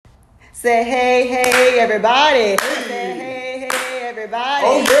Say hey, everybody. Say hey, everybody.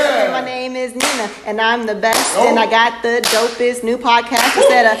 Oh, yeah. Okay, my name is Nina, and I'm the best, and I got the dopest new podcast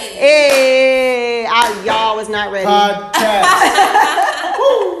instead of, hey, y'all was not ready. Podcast.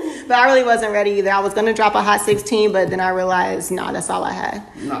 But I really wasn't ready either. I was going to drop a hot 16, but then I realized, that's all I had.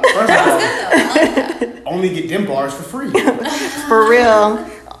 No, first of all, only get them bars for free. For real.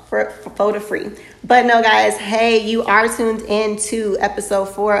 For photo free. But no, guys, hey, you are tuned in to episode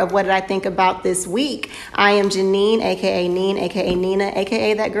 4 of What Did I Think About This Week. I am Janine, aka Neen, aka Nina,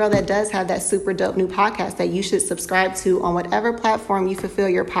 aka that girl that does have that super dope new podcast that you should subscribe to on whatever platform you fulfill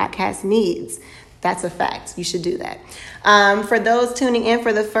your podcast needs. That's a fact. You should do that. For those tuning in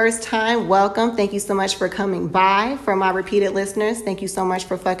for the first time, welcome. Thank you so much for coming by. For my repeated listeners, thank you so much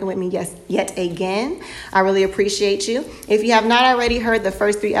for fucking with me yet again. I really appreciate you. If you have not already heard the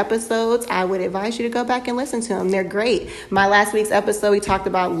first 3 episodes, I would advise you to go back and listen to them. They're great. My last week's episode, we talked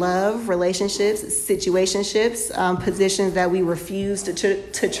about love, relationships, situationships, positions that we refuse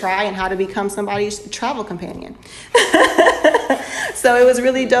to try, and how to become somebody's travel companion. So it was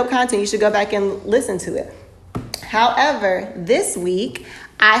really dope content. You should go back and listen to it. However, this week,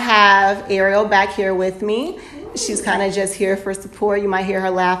 I have Ariel back here with me. She's kind of just here for support. You might hear her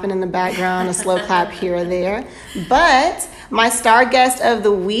laughing in the background, a slow clap here or there. But my star guest of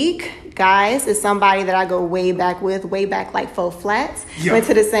the week, guys, is somebody that I go way back like 4 flats. Yeah. Went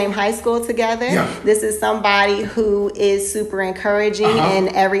to the same high school together. Yeah. This is somebody who is super encouraging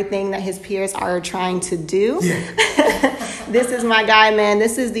in everything that his peers are trying to do. Yeah. This is my guy, man.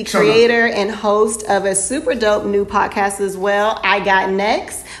 This is the creator and host of a super dope new podcast as well. I Got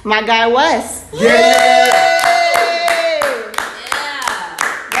Next. My guy, Wes. Yeah.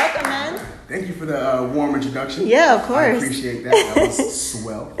 Welcome, man. Thank you for the warm introduction. Yeah, of course. I appreciate that. That was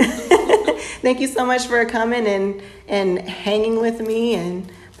swell. Thank you so much for coming and hanging with me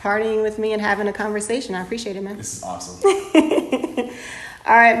and partying with me and having a conversation. I appreciate it, man. This is awesome.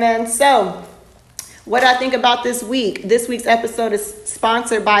 All right, man. So, what I think about this week. This week's episode is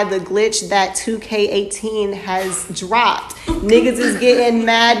sponsored by the glitch that 2K18 has dropped. Niggas is getting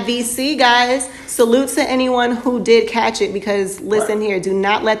mad VC, guys. Salute to anyone who did catch it, because listen here, do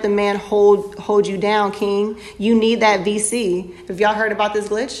not let the man hold you down, King. You need that VC. Have y'all heard about this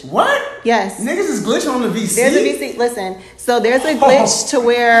glitch? What? Yes. Niggas is glitch on the VC? There's a VC. Listen, so there's a glitch to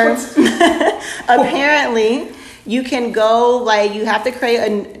where apparently you can go, like, you have to create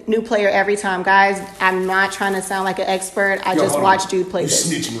a new player every time. Guys, I'm not trying to sound like an expert. I just watched dude play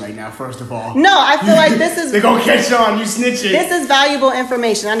this. You're snitching right now, first of all. No, I feel like this is... They're going to catch on. You snitching. This is valuable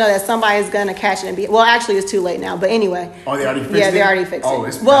information. I know that somebody's going to catch it and be... Well, actually, it's too late now. But anyway. Oh, they already fixed it? Yeah, they already fixed it. Oh,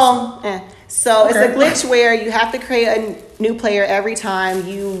 it's... So it's a glitch where you have to create a new player every time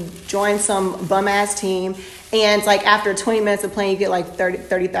you join some bum-ass team. And, like, after 20 minutes of playing, you get, like,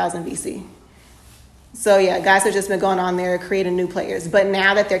 30,000 VC. So yeah, guys have just been going on there creating new players. But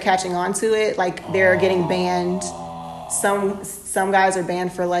now that they're catching on to it, like, they're getting banned. Some guys are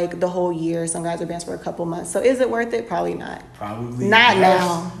banned for like the whole year. Some guys are banned for a couple months. So is it worth it? Probably not. Probably not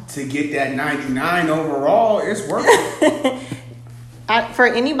now. To get that 99 overall, it's worth it. For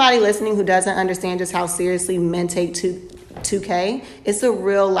anybody listening who doesn't understand just how seriously men take 2K, it's a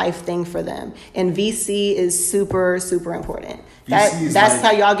real life thing for them. And VC is super, super important. That's like,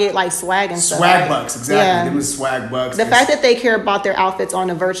 how y'all get like swag and stuff. Swag bucks, exactly. Yeah. Them is swag bucks. The fact that they care about their outfits on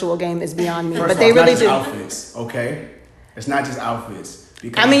a virtual game is beyond me. First but they really do. Outfits, okay? It's not just outfits.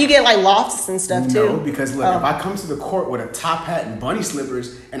 I mean, you get like lofts and stuff too. No, because look, if I come to the court with a top hat and bunny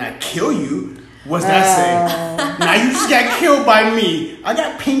slippers and I kill you, what's that say? Now you just got killed by me. I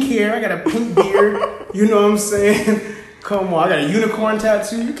got pink hair. I got a pink beard. You know what I'm saying? Come on, I got a unicorn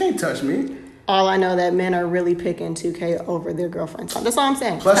tattoo. You can't touch me. All I know that men are really picking 2K over their girlfriends. That's all I'm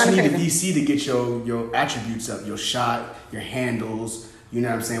saying. Plus, you need the VC to get your attributes up, your shot, your handles. You know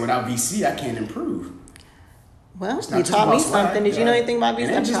what I'm saying? Without VC, I can't improve. Well, you taught me something. Did you know anything about VC?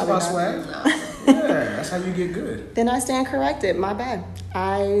 It ain't just about swag. Yeah, that's how you get good. Then I stand corrected. My bad.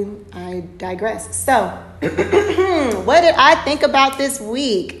 I digress. So, what did I think about this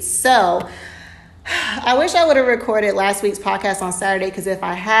week? So, I wish I would have recorded last week's podcast on Saturday, because if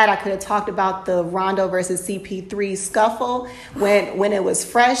I had, I could have talked about the Rondo versus CP3 scuffle when it was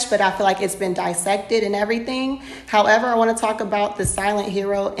fresh, but I feel like it's been dissected and everything. However, I want to talk about the silent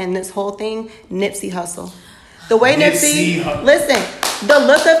hero and this whole thing, Nipsey Hussle. The way Nipsey, listen, the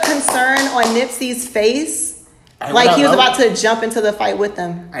look of concern on Nipsey's face, like he was about to jump into the fight with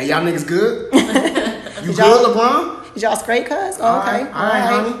them. Hey, y'all niggas good? You good, LeBron? Is y'all straight, cuz? Oh, okay. All right,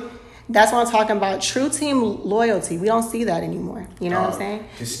 honey. That's what I'm talking about. True team loyalty. We don't see that anymore. You know what I'm saying?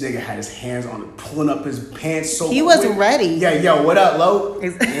 This nigga had his hands on it, pulling up his pants so he quick. was ready. Yeah, yo, what up, Lo? You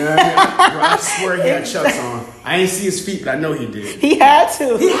know what I mean? Bro, I swear he had Chucks on. I ain't see his feet, but I know he did. He had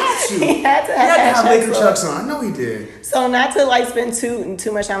to. He had to have Laker Chucks on. I know he did. So not to like spend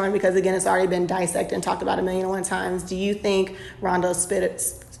too much time on it, because again, it's already been dissected and talked about 1,000,001 times. Do you think Rondo spit on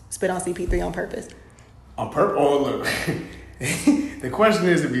CP3 on purpose? On purpose? Oh, look. The question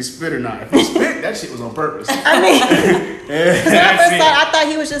is if he spit or not. If he spit, that shit was on purpose. I mean, because when I first I thought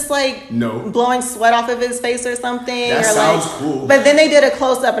he was just like blowing sweat off of his face or something. That sounds cool. But then they did a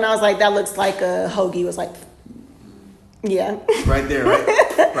close up, and I was like, that looks like a hoagie was like, yeah, right there,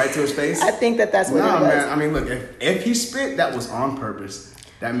 right to his face. I think that's what it was. Man. I mean, look, if he spit, that was on purpose.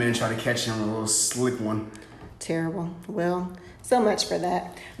 That man tried to catch him with a little slick one. Terrible. Well. So much for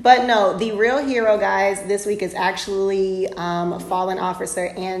that. But no, the real hero, guys, this week is actually fallen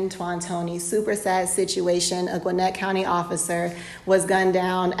officer Antoine Toney. Super sad situation. A Gwinnett County officer was gunned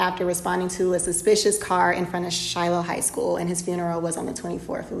down after responding to a suspicious car in front of Shiloh High School, and his funeral was on the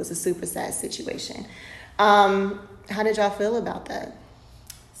 24th. It was a super sad situation. How did y'all feel about that?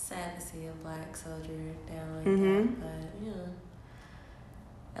 Sad to see a black soldier down like that, but, you know.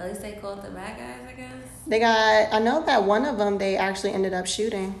 At least they caught the bad guys, I guess. I know that one of them they actually ended up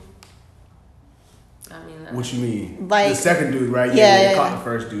shooting. I mean, what you mean? Like the second dude, right? Yeah, they caught the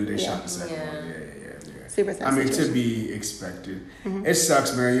first dude. They shot the second one. Yeah. Super sad. I mean, situation. to be expected. It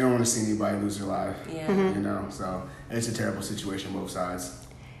sucks, man. You don't want to see anybody lose their life. Yeah. You know, so it's a terrible situation on both sides.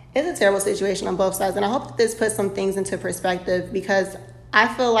 It's a terrible situation on both sides, and I hope that this puts some things into perspective, because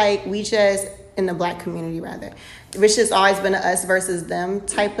I feel like in the black community rather, it's just always been an us versus them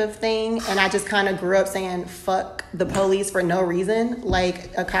type of thing, and I just kind of grew up saying fuck the police for no reason.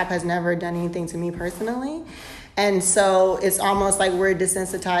 Like, a cop has never done anything to me personally, and so it's almost like we're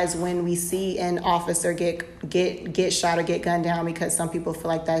desensitized when we see an officer get shot or get gunned down, because some people feel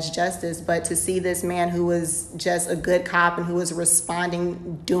like that's justice. But to see this man who was just a good cop and who was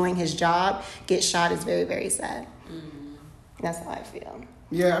responding, doing his job, get shot is very, very sad. That's how I feel.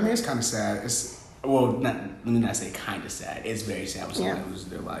 Yeah, I mean, it's kind of sad. Let me not say kind of sad. It's very sad when somebody loses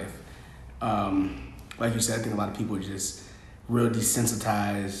their life. Like you said, I think a lot of people are just real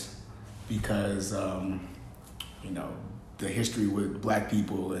desensitized because, you know, the history with black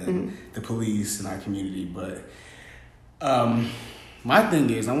people and the police in our community. But my thing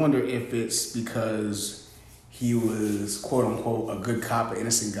is, I wonder if it's because he was, quote unquote, a good cop, an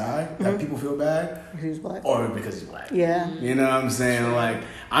innocent guy, that people feel bad. He's black. Or because he's black. Yeah. You know what I'm saying? Like,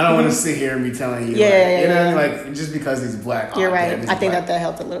 I don't want to sit here and be telling you, like, just because he's black. You're right. I think that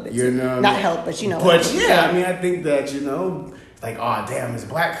helped a little bit. You know, not help, but you know. But yeah, I mean, I think that, you know, like, oh damn, it's a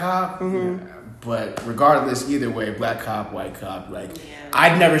black cop. Yeah. But regardless, either way, black cop, white cop, like,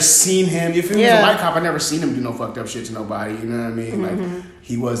 I'd never seen him. If he was a white cop, I'd never seen him do no fucked up shit to nobody. You know what I mean? Like,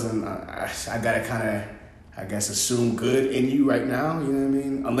 he wasn't. I gotta kind of, I guess, assume good in you right now. You know what I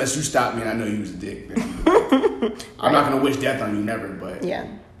mean? Unless you stop me and I know you was a dick. I'm not gonna wish death on you, never. But yeah,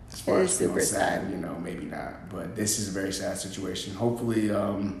 as far as super sad. You know, maybe not. But this is a very sad situation. Hopefully,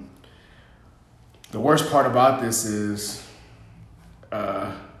 the worst part about this is,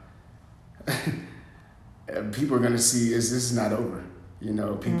 people are gonna see this is not over. You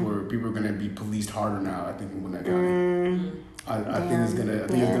know, people are gonna be policed harder now. I think in Gwinnett County. I think it's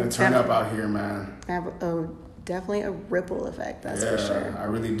gonna turn up out here, man. Definitely a ripple effect. That's for sure. I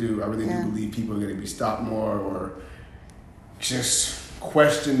really do. I really do believe people are gonna be stopped more or just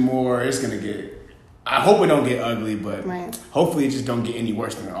questioned more. It's gonna get. I hope it don't get ugly, but hopefully it just don't get any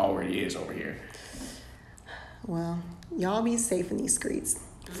worse than it already is over here. Well, y'all be safe in these streets.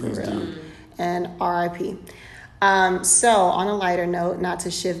 Please do. And R.I.P. So on a lighter note, not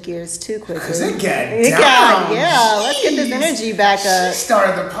to shift gears too quickly. Cause it got down. Let's get this energy back up. She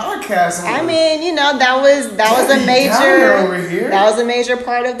started the podcast. I mean, you know, that was a major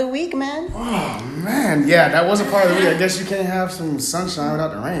part of the week, man. Oh man, yeah, that was a part of the week. I guess you can't have some sunshine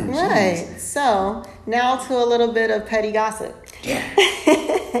without the rain. Right. Jeez. So now to a little bit of petty gossip. Yeah.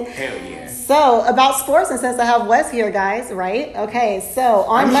 Hell yeah. So, about sports, and since I have Wes here, guys, right? Okay, so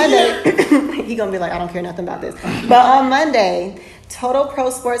on Monday, he gonna be like, I don't care nothing about this. But on Monday,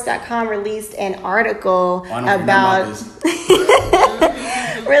 TotalProSports.com released an article about a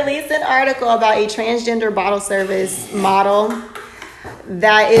transgender bottle service model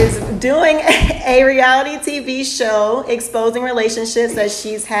that is doing a reality TV show exposing relationships that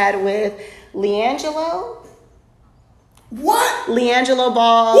she's had with LiAngelo. What? LiAngelo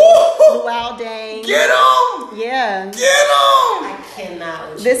Ball, Luau Dang. Get him! Yeah. Get him! I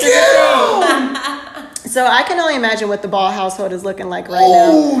cannot. This is the thing. So I can only imagine what the Ball household is looking like right now.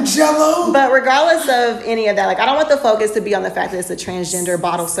 Oh, Jello! But regardless of any of that, like I don't want the focus to be on the fact that it's a transgender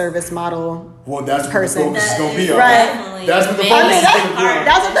bottle service model. Well, that's person. What the focus is going to be on. Right. That's what the focus is going to be on.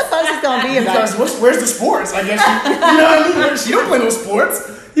 That's what the focus is going to be about. Because where's the sports? I guess you know what I mean? She don't play no sports.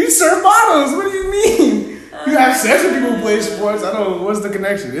 You serve bottles. What do you mean? You have sex with people who play sports. I don't know. What's the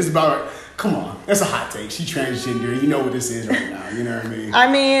connection? It's about... Come on, that's a hot take. She transgender. You know what this is right now. You know what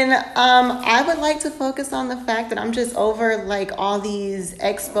I mean? I would like to focus on the fact that I'm just over like all these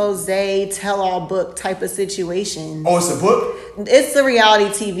expose, tell-all book type of situations. Oh, it's a book? It's a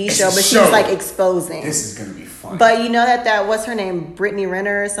reality TV show, but she's like exposing. This is gonna be fun. But you know that what's her name, Brittany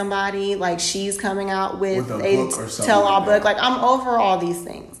Renner or somebody, like she's coming out with a tell-all book. Like I'm over all these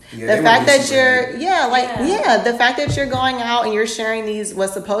things. Yeah, the fact that the fact that you're going out and you're sharing these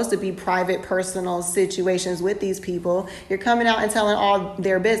what's supposed to be private, personal situations with these people, you're coming out and telling all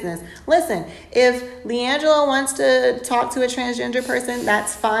their business. Listen, if LiAngelo wants to talk to a transgender person,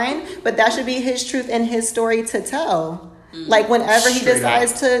 that's fine, but that should be his truth and his story to tell. Like whenever he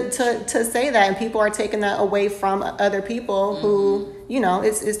decides to say that, and people are taking that away from other people who, you know,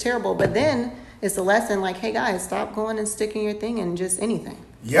 it's terrible. But then it's a lesson like, hey guys, stop going and sticking your thing in just anything.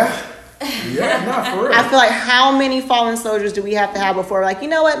 Yeah, not for real. I feel like how many fallen soldiers do we have to have before we're like, you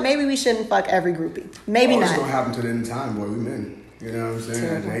know what, maybe we shouldn't fuck every groupie. Maybe not. It's going to happen to the end of time, boy. We men. You know what I'm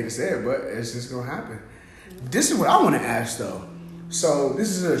saying? I hate to say it, but it's just going to happen. This is what I want to ask, though. So this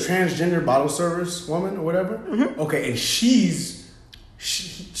is a transgender bottle service woman or whatever? Mm-hmm. Okay, and she's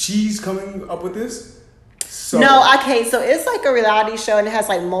coming up with this? So it's like a reality show and it has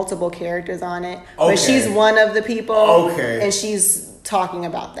like multiple characters on it. Okay. But she's one of the people. Okay. And she's talking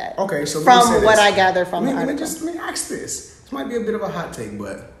about that. Okay, so from what I gather from the article. Let me ask this. This might be a bit of a hot take,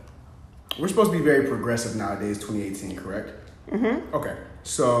 but we're supposed to be very progressive nowadays, 2018, correct? Mm-hmm. Okay,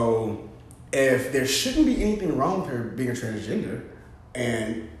 so if there shouldn't be anything wrong with her being a transgender,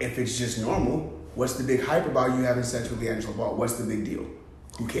 and if it's just normal, what's the big hype about you having sex with LiAngelo Ball? What's the big deal?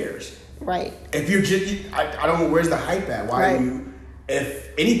 Who cares? Right. If you're just, I don't know, where's the hype at? Why are you, if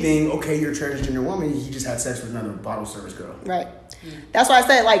anything, okay, you're a transgender woman, you just had sex with another bottle service girl. Right. That's why I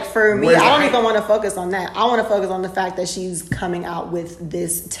said, like, for me, I don't even want to focus on that. I want to focus on the fact that she's coming out with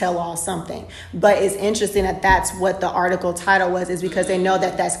this tell-all something. But it's interesting that that's what the article title was, is because they know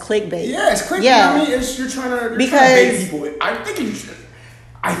that that's clickbait. Yeah, it's clickbait. Yeah. I mean, you're trying to bait people.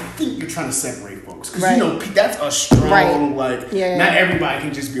 I think you're trying to separate folks. Because, you know, that's a strong, not everybody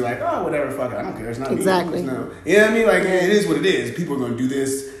can just be like, oh, whatever, fuck it, I don't care. It's not exactly. me. You know what I mean? Like, it is what it is. People are going to do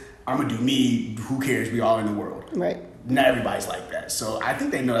this. I'm going to do me. Who cares? We all in the world. Right. Not everybody's like that. So I think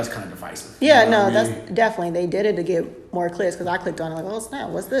they know that's kind of divisive. Yeah, that's definitely. They did it to get more clicks because I clicked on it like, oh, snap,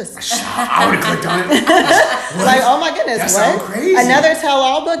 what's this? I would have clicked on it. Like, oh my goodness, that what? Sounds crazy. Another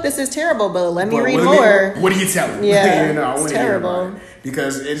tell-all book? This is terrible, but let me read more. What are you telling? Yeah, it's terrible.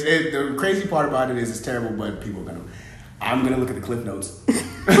 Because the crazy part about it is it's terrible, but I'm gonna look at the cliff notes.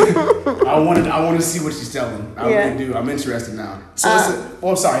 I want to see what she's telling. I really do. I'm interested now. So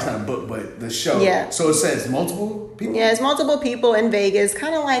it's not a book, but the show. Yeah. So it says multiple people. Yeah, it's multiple people in Vegas,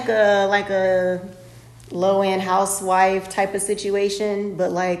 kind of like a low-end housewife type of situation,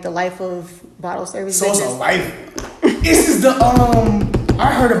 but like the life of bottle service. So business. It's a life. This is the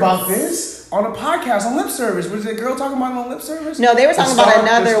I heard about this on a podcast on Lip Service. Was it a girl talking about it on Lip Service? No, they were talking about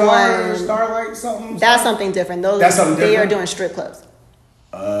another one. Starlight something. That's something different. That's something different. They are doing strip clubs.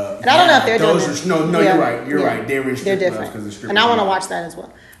 And I don't know if they're doing it. No, you're right. You're right. They're in strip clubs because the strip. And I want to watch that as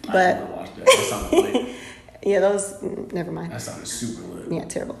well. But I want to watch that. That sounds lit. Yeah, those. Never mind. That sounds super lit. Yeah,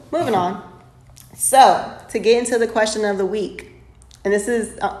 terrible. Moving on. So to get into the question of the week, and this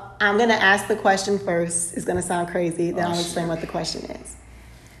is I'm gonna ask the question first. It's gonna sound crazy. Then I'll explain what the question is.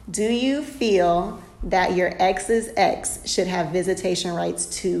 Do you feel that your ex's ex should have visitation rights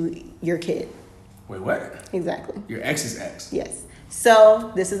to your kid? Wait, what? Exactly. Your ex's ex? Yes.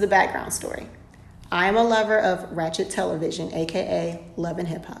 So this is the background story. I am a lover of Ratchet Television, a.k.a. Love and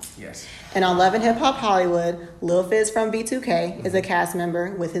Hip Hop. Yes. And on Love and Hip Hop Hollywood, Lil Fizz from B2K is a cast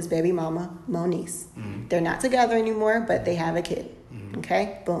member with his baby mama, Moniece. Mm-hmm. They're not together anymore, but they have a kid. Mm-hmm.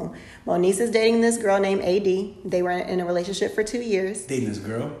 Okay? Boom. Moniece is dating this girl named AD. They were in a relationship for 2 years. Dating this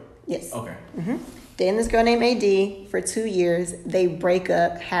girl? Yes. Okay. Mm-hmm. Dating this girl named AD for 2 years. They break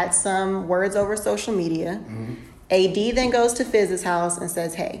up, had some words over social media. Mm-hmm. AD then goes to Fizz's house and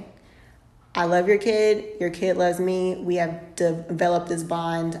says, hey, I love your kid loves me, we have developed this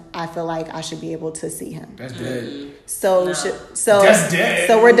bond, I feel like I should be able to see him. That's dead. So that's dead.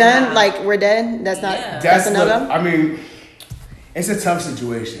 So we're done? Like, we're dead? That's not, that's a no-go? I mean, it's a tough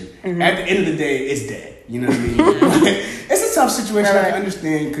situation. Mm-hmm. At the end of the day, it's dead. You know what I mean? It's a tough situation. I can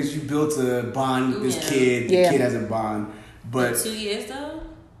understand because you built a bond with this kid. The kid has a bond. But 2 years though?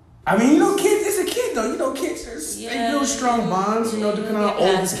 I mean, kids, it's a kid though. Kids, they build strong bonds, depending on how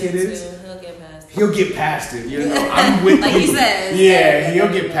old this kid is. He'll get past it. I'm with like you. Like you said. Yeah,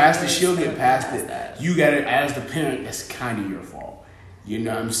 he'll get past it. She'll get past it. You got it as the parent. That's kind of your fault. You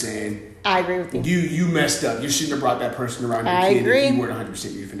know what I'm saying? I agree with you. You messed up. You shouldn't have brought that person around your kid if you weren't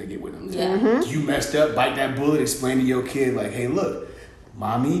 100% you're finna get with them. Yeah. Mm-hmm. You messed up. Bite that bullet. Explain to your kid like, hey, look,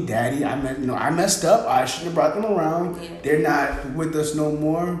 mommy, daddy, I messed up. I shouldn't have brought them around. Yeah. They're not with us no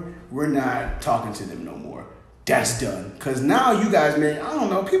more. We're not talking to them no more. That's done. Because now you guys, man, I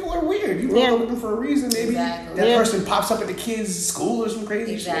don't know. People are weird. You go looking for a reason. Maybe that person pops up at the kids' school or some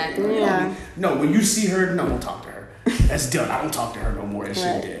crazy shit. No, when you see her, no, don't talk to her. That's done. I don't talk to her no more. That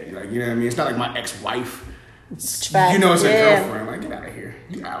shit dead. Like, you know what I mean? It's not like my ex-wife. It's a girlfriend. Like, get out of here.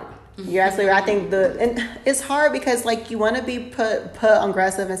 You out. You're absolutely right. I think and it's hard because you want to be put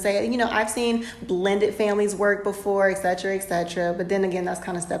aggressive and say, I've seen blended families work before, et cetera, but then again, that's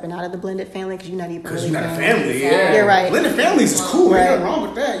kind of stepping out of the blended family because you're not even really you're not a family. Yeah, you're right. Blended families is cool. Right. There's nothing wrong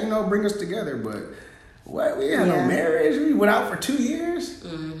with that. Bring us together. But what? We had no marriage. We went out for 2 years.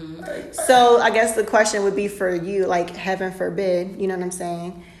 Mm-hmm. So I guess the question would be for you, heaven forbid, you know what I'm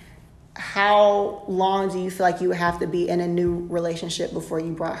saying? How long do you feel like you would have to be in a new relationship before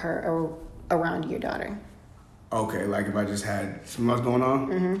you brought her around your daughter? Okay, if I just had something else going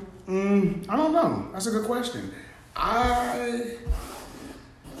on? Mm-hmm. I don't know. That's a good question.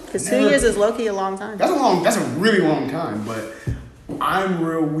 Because 2 years is low-key a long time. That's a really long time, but I'm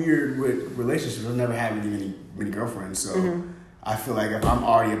real weird with relationships. I've never had many girlfriends, so I feel like if I'm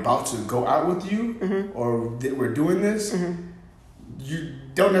already about to go out with you or we're doing this, you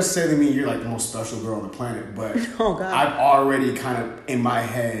don't necessarily mean you're the most special girl on the planet, but I've already kind of in my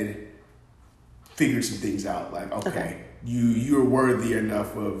head figured some things out. Okay. You're worthy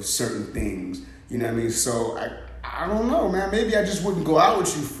enough of certain things. You know what I mean? So I don't know, man. Maybe I just wouldn't go out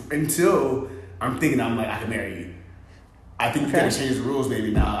with you until I'm thinking I can marry you. I think you gotta change the rules maybe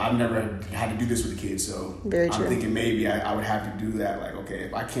now. I've never had to do this with a kid, so I'm thinking maybe I would have to do that. Okay,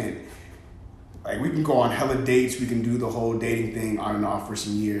 if I can't. We can go on hella dates. We can do the whole dating thing on and off for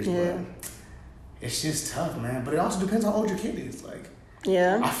some years, but it's just tough, man. But it also depends how old your kid is.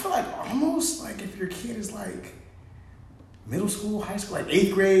 I feel almost if your kid is middle school, high school,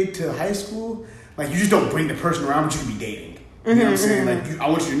 8th grade to high school, you just don't bring the person around, but you can be dating. You know what I'm saying? I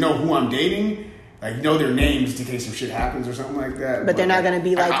want you to know who I'm dating. Know their names in case some shit happens or something like that. But they're not going to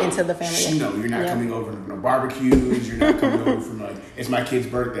be into the family. No, you're not coming over for no barbecues. You're not coming over from it's my kid's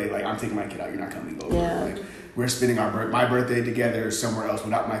birthday. I'm taking my kid out. You're not coming over. Yeah. We're spending my birthday together somewhere else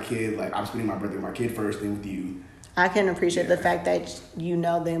without my kid. I'm spending my birthday with my kid first, then with you. I can appreciate the fact that the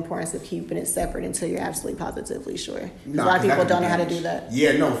importance of keeping it separate until you're absolutely positively sure. A lot of people don't know how to do that.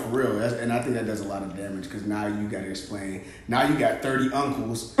 Yeah, no, for real. And I think that does a lot of damage because now you got to explain. Now you got 30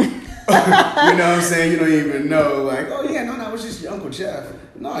 uncles. You know what I'm saying? You don't even know. No, it was just your Uncle Jeff.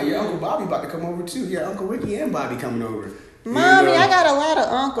 No, your Uncle Bobby about to come over too. Yeah, Uncle Ricky and Bobby coming over. Mommy, I got a lot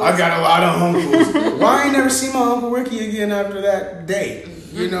of uncles. I got a lot of uncles. Why I ain't never seen my Uncle Ricky again after that day?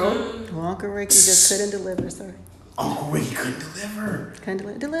 Well, Uncle Ricky just couldn't deliver, sir. Uncle Ricky couldn't deliver.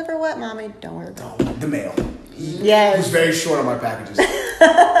 Deliver what, Mommy? Don't worry about it. The mail. He was very short on my packages. You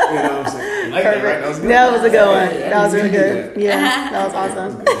know what I'm saying? Perfect. That was good. That was a good one. That was really good. Yeah, that was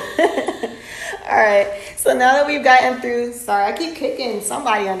awesome. All right. So now that we've gotten through, sorry, I keep kicking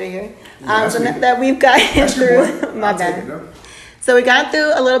somebody under here. Now that we've gotten through, my bad. So we got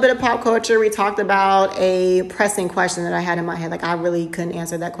through a little bit of pop culture. We talked about a pressing question that I had in my head. I really couldn't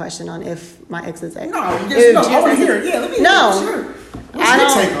answer that question on if my ex is ex. No, I want to hear it. Yeah, let me hear it.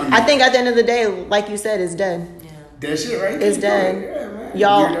 I think at the end of the day, like you said, it's dead. Yeah. Dead shit, right? It's dead.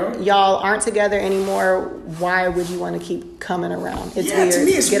 Yeah, y'all aren't together anymore. Why would you want to keep coming around? It's weird. To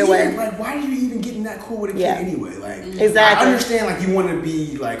me, it's Get weird. Away. Why are you even getting that cool with a kid anyway? Exactly. I understand. You want to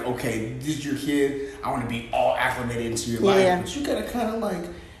be okay, this is your kid. I want to be all acclimated into your life, but you gotta kind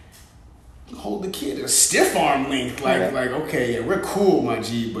of hold the kid at a stiff arm length. Okay, yeah, we're cool, my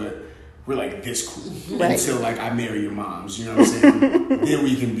G, but we're this cool until I marry your moms. You know what I'm saying? Then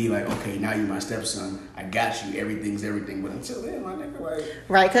we can be okay, now you're my stepson. I got you. Everything's everything. But until then, my nigga,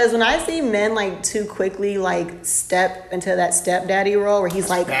 right? Because when I see men too quickly step into that stepdaddy role where he's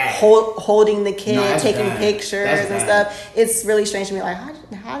holding the kid, taking pictures and stuff, it's really strange to me.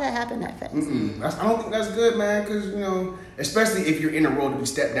 How that happened that fast? I don't think that's good, man. Because especially if you're in a role to be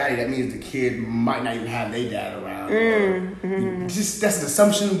stepdaddy, that means the kid might not even have their dad around. Just that's an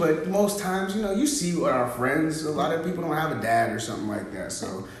assumption, but most times, you see with our friends, a lot of people don't have a dad or something like that.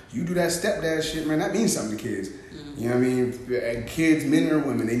 So you do that stepdad shit, man. That means something to kids. You know what I mean? And kids, men or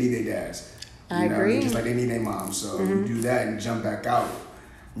women, they need their dads. I agree. Just like they need their moms. So you do that and jump back out.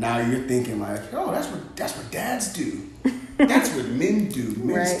 Now you're thinking like, oh, that's what dads do. That's what men do.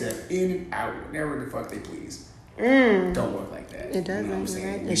 Men step in and out whenever the fuck they please. Don't work like that. It doesn't.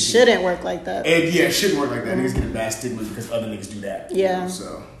 Right? It shouldn't work like that. It shouldn't work like that. Niggas get a bad stigma because other niggas do that. Yeah.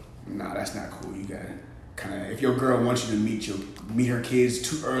 So, that's not cool. You gotta kind of, if your girl wants you to meet her kids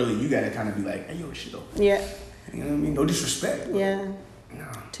too early, you gotta kind of be like, hey, yo, shit up. Yeah. You know what I mean? No disrespect. Yeah. No.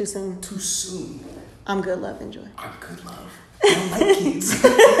 Too soon. Too soon. I'm good love, enjoy. I'm good love. I don't like kids.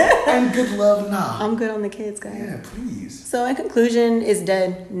 I'm good love, nah. I'm good on the kids, guys. Yeah, please. So in conclusion, it's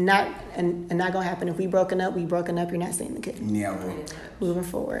dead. Not gonna happen. If we broken up, You're not seeing the kid. Yeah, well. Moving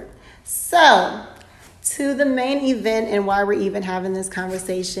forward. So to the main event and why we're even having this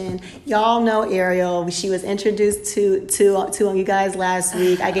conversation. Y'all know Ariel. She was introduced to you guys last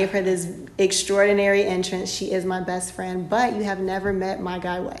week. I gave her this extraordinary entrance. She is my best friend, but you have never met my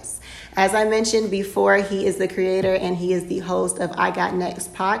guy Wes. As I mentioned before, he is the creator and he is the host of I Got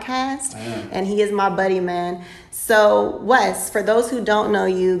Next podcast, and he is my buddy, man. So Wes, for those who don't know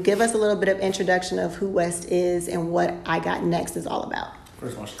you, give us a little bit of introduction of who Wes is and what I Got Next is all about.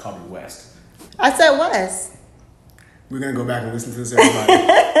 First of all, she called me West. I said Wes. We're going to go back and listen to this, everybody.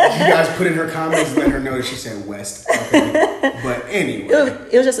 You guys put in her comments, let her know that she said West. Okay. But anyway.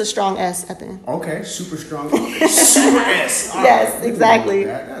 It was just a strong S at the end. Okay, super strong. Okay. Super S. All yes, right. exactly.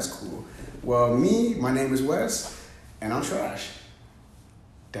 That's cool. Well, my name is Wes, and I'm trash.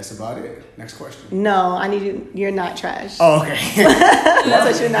 That's about it. Next question. No, I need you. You're not trash. Oh, okay.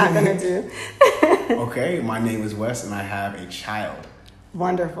 That's what you're not going to do. Okay, my name is Wes, and I have a child.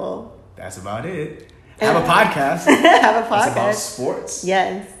 Wonderful. That's about it. I have a podcast. Have a podcast. It's about sports.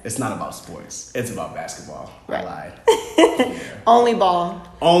 Yes. It's not about sports. It's about basketball. Right. I lied. Yeah. Only ball.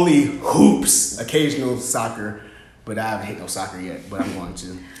 Only hoops. Occasional soccer. But I haven't hit no soccer yet. But I'm going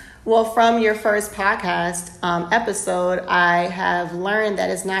to. Well, from your first podcast episode, I have learned that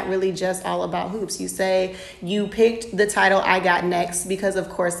it's not really just all about hoops. You say you picked the title I Got Next because, of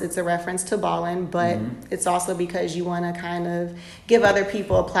course, it's a reference to ballin', but it's also because you want to kind of give other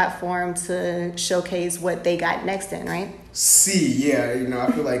people a platform to showcase what they got next in, right?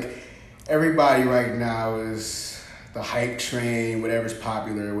 I feel like everybody right now is the hype train, whatever's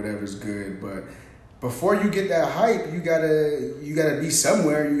popular, whatever's good, but before you get that hype, you gotta be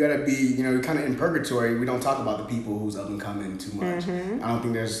somewhere. You gotta be, kind of in purgatory. We don't talk about the people who's up and coming too much. I don't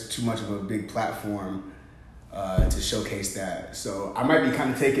think there's too much of a big platform to showcase that. So I might be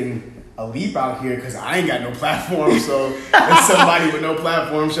kind of taking a leap out here because I ain't got no platform. So if somebody with no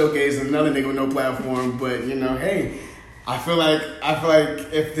platform showcases another nigga with no platform, but hey. I feel like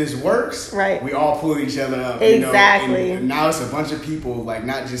if this works, right, we all pull each other up. Exactly. And now it's a bunch of people, like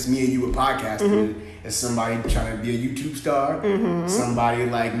not just me and you with podcasting. It's somebody trying to be a YouTube star. Somebody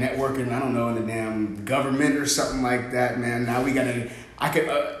like networking, I don't know, in the damn government or something like that, man. Now I could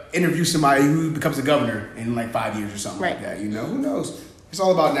interview somebody who becomes a governor in like 5 years or something like that. Who knows? It's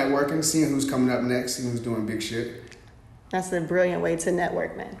all about networking, seeing who's coming up next, seeing who's doing big shit. That's a brilliant way to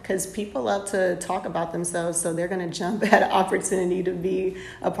network, man. Because people love to talk about themselves, so they're going to jump at an opportunity to be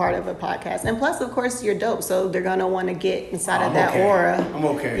a part of a podcast. And plus, of course, you're dope, so they're going to want to get inside of that aura. I'm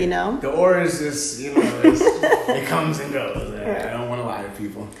okay. The aura is just, it comes and goes. Right. I don't want to lie to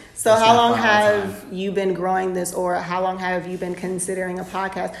people. So how long have you been growing this aura? How long have you been considering a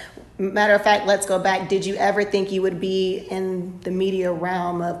podcast? Matter of fact, let's go back. Did you ever think you would be in the media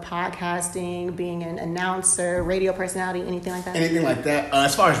realm of podcasting, being an announcer, radio personality, anything like that? Anything like that.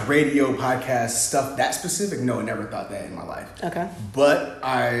 As far as radio, podcast, stuff that specific, no, I never thought that in my life. Okay. But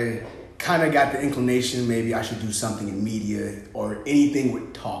I kind of got the inclination maybe I should do something in media or anything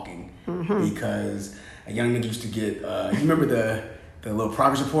with talking. Because a young nigga used to get, you remember the little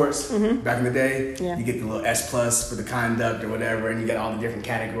progress reports back in the day? Yeah. You get the little S+ for the conduct or whatever, and you get all the different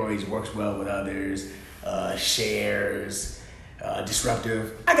categories, works well with others, shares,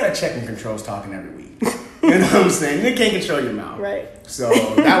 disruptive. I got to check and controls talking every week. You know what I'm saying? They can't control your mouth. Right. So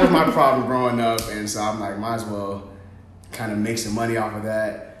that was my problem growing up, and so I'm like, might as well kind of make some money off of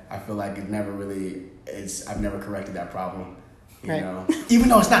that. I feel like I've never corrected that problem. You know, even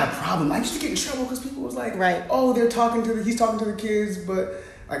though it's not a problem, I used to get in trouble because people was like, "Oh, he's talking to the kids," but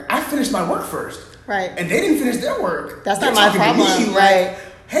like I finished my work first, right? And they didn't finish their work. That's not my problem, right? Like,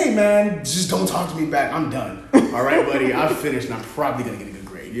 hey man, just don't talk to me back. I'm done. All right, buddy, I've finished, and I'm probably gonna get a good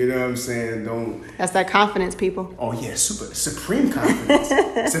You know what I'm saying? Don't. That's that confidence, people. Oh yeah, supreme confidence.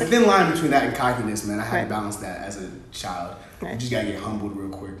 It's a thin line between that and cockiness, man. I had to balance that as a child. You just gotta get humbled real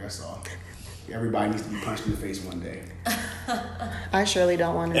quick. That's all. Everybody needs to be punched in the face one day. I surely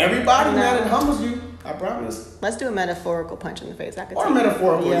don't want to. Everybody, man, it humbles you. I promise. Let's do a metaphorical punch in the face. Or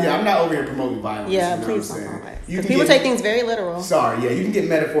metaphorical. Yeah, I'm not over here promoting violence. Yeah, you know please what I'm don't. saying? People take things very literal. Sorry, yeah, you can get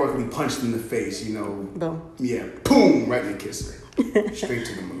metaphorically punched in the face, you know. Boom. Yeah, boom, right in the kisser. Straight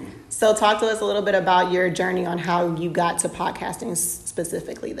to the moon. So talk to us a little bit about your journey on how you got to podcasting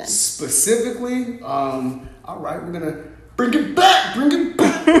specifically then. Specifically? All right, we're going to bring it back.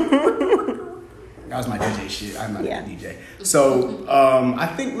 That was my DJ shit. I'm not a DJ. So I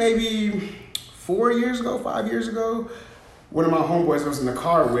think maybe 5 years ago, one of my homeboys I was in the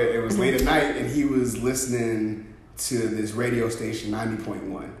car with, it was late at night, and he was listening to this radio station,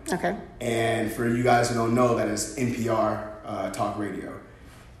 90.1. Okay. And for you guys who don't know, that is NPR talk radio.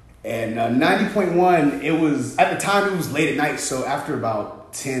 And 90.1, it was, at the time, it was late at night, so after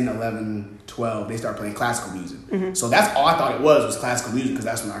about 10, 11, 12, they started playing classical music. Mm-hmm. So that's all I thought it was classical music, because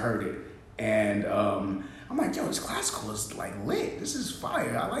that's when I heard it. And I'm like, yo, this classical is like lit. This is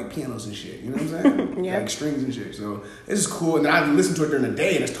fire. I like pianos and shit. You know what I'm saying? Yeah. Like strings and shit. So this is cool. And then I listen to it during the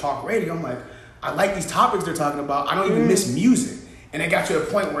day, and it's talk radio. I'm like, I like these topics they're talking about. I don't even miss music. And it got to a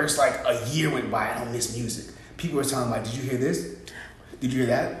point where it's like a year went by. I don't miss music. People were telling me, like, did you hear this? Did you hear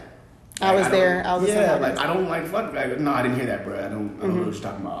that? I was there. I was yeah, like I don't like fuck. Like, no, I didn't hear that, bro. I don't know what you're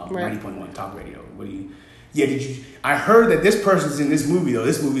talking about. Right. 90.1 talk radio. What do you? Yeah, did you? I heard that this person's in this movie though.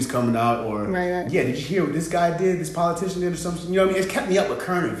 This movie's coming out, or right. Yeah, did you hear what this guy did? This politician did, or something? You know what I mean? It's kept me up with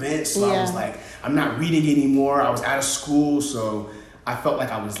current events. So I was like, I'm not reading anymore. I was out of school, so I felt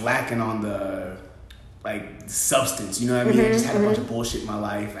like I was lacking on the substance. You know what I mean? I just had a bunch of bullshit in my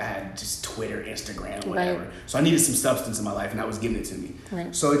life. I had just Twitter, Instagram, whatever. Right. So I needed some substance in my life, and that was giving it to me.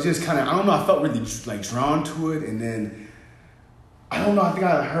 Right. So it just kind of, I don't know. I felt really like drawn to it, and then I don't know. I think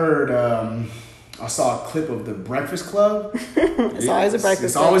I heard. I saw a clip of the Breakfast Club. It's always the Breakfast Club.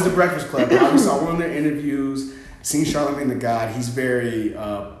 It's always the Breakfast Club. I saw one of their interviews, seen Charlamagne the God. He's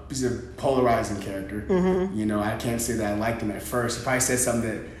he's a polarizing character. Mm-hmm. You know, I can't say that I liked him at first. He probably said something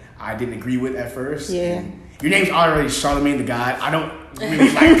that I didn't agree with at first. Yeah. And your name's already Charlamagne the God. I don't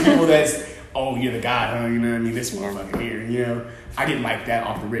really like people that's, oh, you're the God, huh? You know what I mean? This motherfucker here, you know? I didn't like that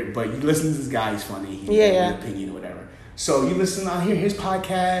off the rip. But you listen to this guy, he's funny. He has an opinion or whatever. So you listen, I hear his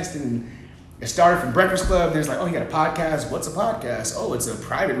podcast, and it started from Breakfast Club. There's like, oh, you got a podcast? What's a podcast? Oh, it's a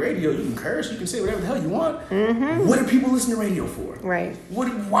private radio. You can curse. You can say whatever the hell you want. Mm-hmm. What do people listen to radio for? Right.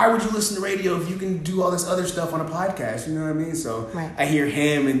 Why would you listen to radio if you can do all this other stuff on a podcast? You know what I mean? So I hear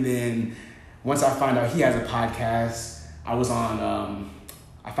him, and then once I find out he has a podcast, I was on,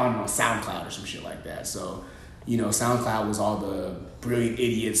 I found him on SoundCloud or some shit like that. So, you know, SoundCloud was all the Brilliant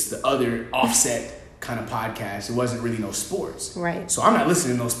Idiots, the other Offset kind of podcast. It wasn't really no sports. Right. So I'm not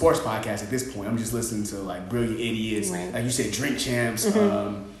listening to no sports podcast at this point. I'm just listening to like Brilliant Idiots, like you said, Drink Champs,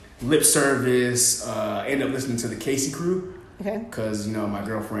 Lip Service, end up listening to the Casey Crew. Okay. Because, you know, my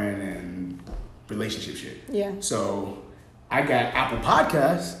girlfriend and relationship shit. Yeah. So I got Apple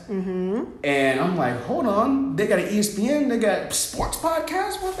Podcasts, and I'm like, hold on, they got an ESPN, they got sports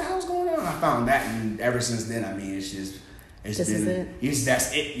podcasts. What the hell's going on? I found that, and ever since then, I mean, that's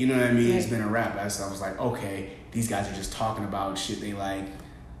it. You know what I mean? Right. It's been a wrap. So I was like, okay, these guys are just talking about shit they like.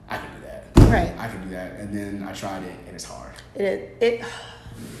 I can do that. Right. I can do that. And then I tried it, and it's hard.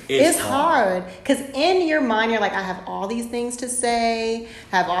 It's hard because in your mind you're like, I have all these things to say,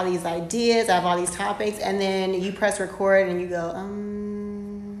 I have all these ideas, I have all these topics, and then you press record and you go,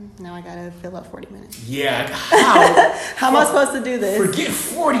 now I gotta fill up 40 minutes. Yeah, how am I supposed to do this? Forget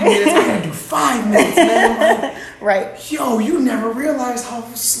 40 minutes, I gotta do 5 minutes, man. Like, right. Yo, you never realize how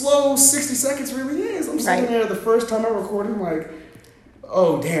slow 60 seconds really is. I'm sitting there the first time I recorded, I'm like,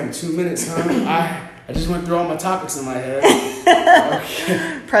 oh damn, 2 minutes, huh? I just went through all my topics in my head.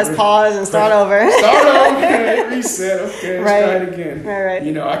 Okay. Press pause and start over. Start over. Reset. Okay, let's try it again. Right.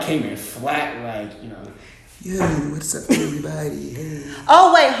 You know, I came in flat, like, you know, yo, what's up, everybody? Hey.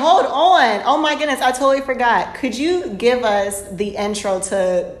 Oh, wait, hold on. Oh, my goodness, I totally forgot. Could you give us the intro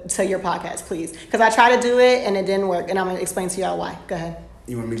to your podcast, please? Because I tried to do it, and it didn't work, and I'm going to explain to y'all why. Go ahead.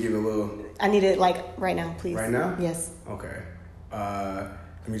 You want me to give a little? I need it, like, right now, please. Right now? Yes. Okay.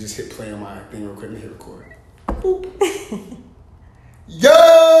 Let me just hit play on my thing real quick and hit record. Boop. Yo!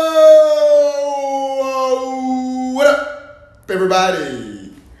 What up,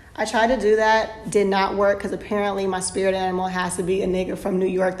 everybody? I tried to do that, did not work because apparently my spirit animal has to be a nigga from New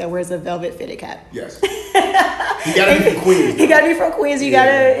York that wears a velvet fitted cap. Yes. He gotta be from Queens. He gotta be from Queens.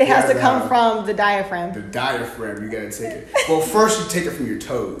 It has to come from the diaphragm. The diaphragm, you gotta take it. Well, first you take it from your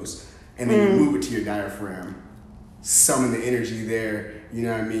toes, and then you move it to your diaphragm. Summon the energy there. You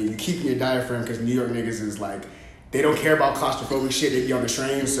know what I mean? You keep your diaphragm because New York niggas is like, they don't care about claustrophobic shit. They be on the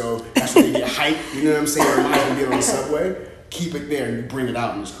train, so that's where they get hype. You know what I'm saying? It reminds me of being on the subway. Keep it there and you bring it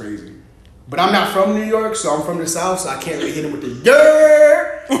out, and it's crazy. But I'm not from New York, so I'm from the South, so I can't really hit him with the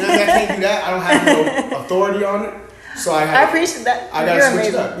yeah. You know, I can't do that. I don't have no authority on it. So I appreciate that. I gotta switch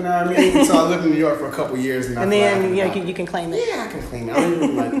it up. You know what I mean? So I lived in New York for a couple years, and then you can claim it. Yeah, I can claim it. I don't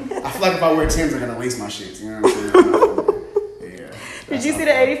even I feel like if I wear Timbs, I'm gonna lace my shit. You know what I'm saying? Yeah. Did you see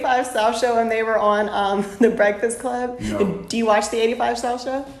the 85 South show when they were on the Breakfast Club? No. Do you watch the 85 South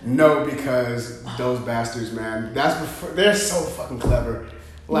show? No, because those bastards, man. They're so fucking clever.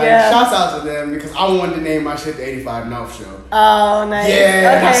 Like, shouts out to them because I wanted to name my shit the 85 North Show. Oh, nice.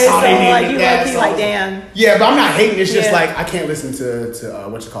 Yeah, okay, so like you like damn. Yeah, but I'm not hating. It's just like I can't listen to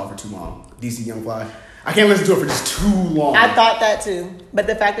what you call for too long. DC Young Fly. I can't listen to it for just too long. I thought that too, but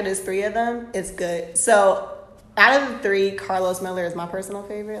the fact that it's 3 of them, it's good. So out of the 3, Carlos Miller is my personal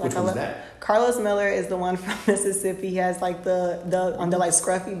favorite. Which one's that? Carlos Miller is the one from Mississippi. He has like the like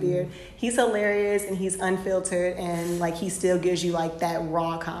scruffy beard. He's hilarious and he's unfiltered and like he still gives you like that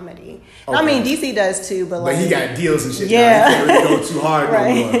raw comedy. Okay. I mean DC does too, but like he got deals and shit. Yeah, he can't really go too hard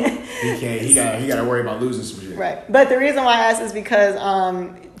right. No more. He can't. He got to worry about losing some shit. Right. But the reason why I asked is because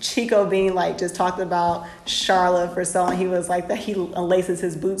Chico Bean like just talked about Charlotte for so long. He was like that he laces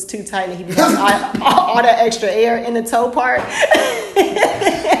his boots too tight and he be having all that extra air in the toe part.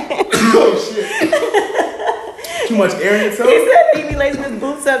 Oh shit! Too much air in the toe. He said he be lacing his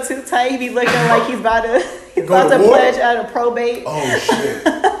boots up too tight. He be looking like he's about to pledge out of probate. Oh shit!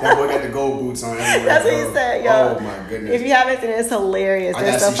 That boy got the gold boots on everywhere. That's what he said, yo. Oh my goodness! If you haven't seen it, it's hilarious.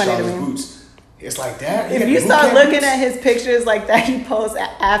 They're so funny to me. Boots. It's like that. If you start looking at his pictures like that he posts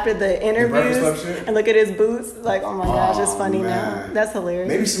after the interviews and look at his boots, like, oh my gosh, it's funny now. That's hilarious.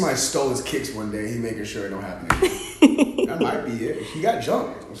 Maybe somebody stole his kicks one day. He making sure it don't happen again. That might be it. He got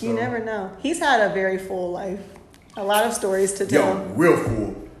jumped. So. You never know. He's had a very full life. A lot of stories to tell. Yo, real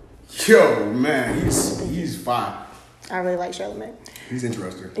full. Yo, man, he's fine. I really like Charlamagne. He's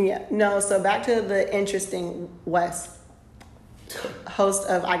interesting. Yeah. No, so back to the interesting Wes, host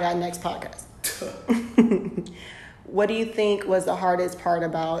of I Got Next podcast. What do you think was the hardest part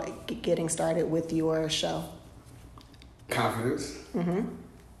about getting started with your show? Confidence. Mm-hmm.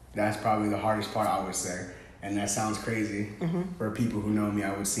 That's probably the hardest part, I would say. And that sounds crazy. Mm-hmm. For people who know me,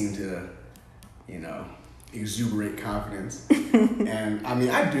 I would seem to, exuberate confidence. And I mean,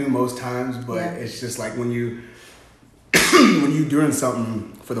 I do most times, but it's just like when you're doing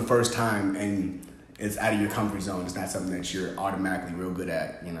something for the first time and it's out of your comfort zone. It's not something that you're automatically real good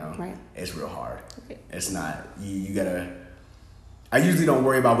at, Right. It's real hard. Okay. It's not. You gotta. I usually don't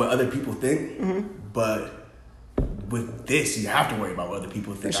worry about what other people think, but with this, you have to worry about what other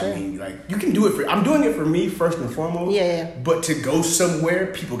people think. For sure. I mean, like, you can do it I'm doing it for me first and foremost. Yeah. But to go somewhere,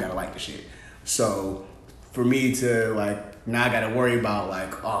 people gotta like the shit. So for me to now I gotta worry about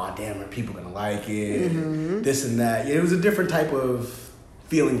oh damn, are people gonna like it? This and that. Yeah, it was a different type of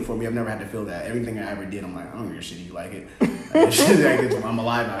feeling for me. I've never had to feel that. Everything I ever did, I'm like, I don't give a shit if you like it. I'm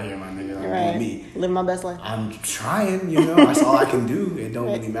alive out here, my nigga. I'm doing me. Living my best life. I'm trying, that's all I can do. It don't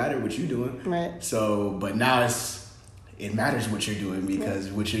really matter what you're doing. Right. So, but now it matters what you're doing because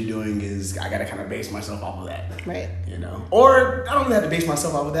what you're doing is I gotta kind of base myself off of that. Right. Or I don't really have to base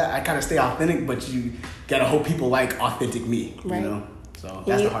myself off of that. I kind of stay authentic, but you gotta hope people like authentic me. Right. So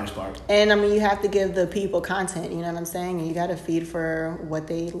that's the hardest part. And I mean, you have to give the people content, you know what I'm saying? And you got to feed for what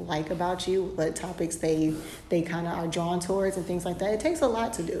they like about you, what topics they kind of are drawn towards and things like that. It takes a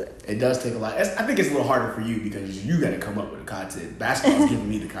lot to do it. It does take a lot. I think it's a little harder for you because you got to come up with the content. Basketball's giving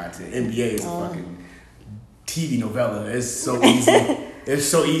me the content. NBA is a fucking TV novella. It's so easy. It's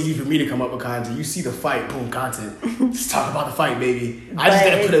so easy for me to come up with content. You see the fight, boom, content. Just talk about the fight, baby. I just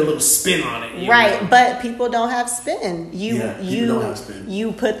gotta put a little spin on it. Right, but people don't have spin. People don't have spin.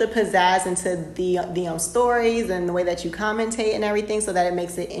 You put the pizzazz into the stories and the way that you commentate and everything, so that it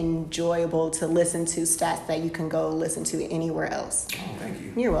makes it enjoyable to listen to stats that you can go listen to anywhere else. Oh, thank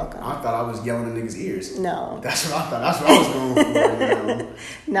you. You're welcome. I thought I was yelling in niggas' ears. No, that's what I thought. That's what I was going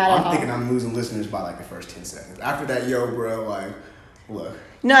for. Not at all. I'm thinking I'm losing listeners by the first 10 seconds. After that, bro, look.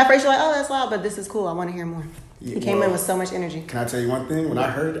 No, at first you're like, oh, that's loud, but this is cool. I want to hear more. Yeah, he came in with so much energy. Can I tell you one thing? When I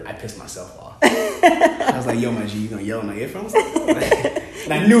heard it, I pissed myself off. I was like, yo, my G, you gonna yell in my earphones?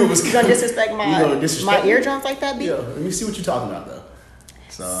 And I knew it was coming. You gonna disrespect my eardrums like that, B? Yeah, let me see what you're talking about, though.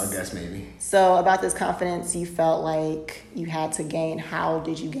 So I guess maybe. So about this confidence you felt like you had to gain, how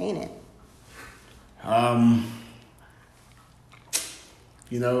did you gain it?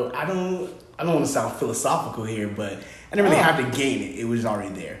 You know, I don't want to sound philosophical here, but I didn't really have to gain it. It was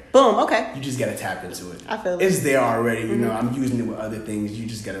already there. Boom. Okay. You just gotta tap into it. I feel it. It's there already. You know, I'm using it with other things. You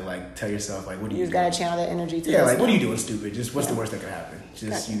just gotta like tell yourself like, what do you? You just gotta channel that energy to. Yeah, like what are you doing, stupid? Just what's the worst that could happen?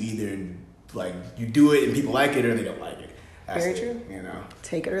 Just you either like you do it and people like it or they don't like it. That's Very it, true. You know,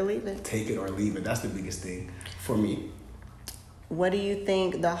 take it or leave it. Take it or leave it. That's the biggest thing for me. What do you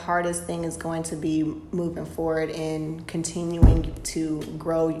think the hardest thing is going to be moving forward in continuing to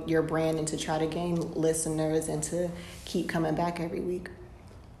grow your brand and to try to gain listeners and to keep coming back every week?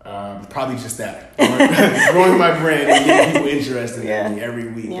 Probably just that. Growing my brand and getting people interested in me every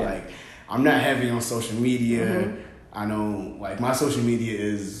week. Yeah. Like, I'm not heavy on social media. I know, like, my social media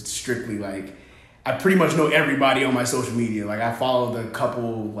is strictly, like, I pretty much know everybody on my social media. Like, I follow the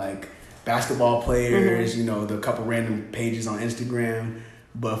couple, like, basketball players, you know, the couple random pages on Instagram.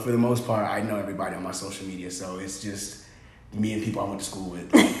 But for the most part, I know everybody on my social media. So it's just me and people I went to school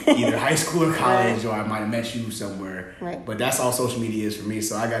with, like, either high school or college, or I might have met you somewhere. Right. But that's all social media is for me.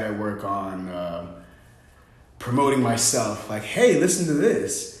 So I got to work on promoting myself. Like, hey, listen to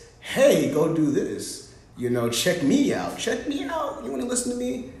this. Hey, go do this. You know, check me out. Check me out. You want to listen to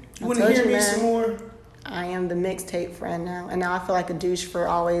me? You want to hear me some more? I am the mixtape friend now. And now I feel like a douche for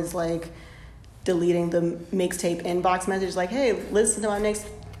always, like, deleting the mixtape inbox message. Like, hey, listen to my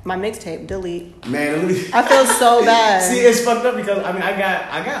mixtape, delete. Man, I feel so bad. See, it's fucked up because I mean I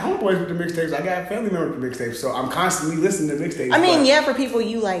got homeboys with the mixtapes, I got family members with the mixtapes, so I'm constantly listening to mixtapes. I mean, yeah, for people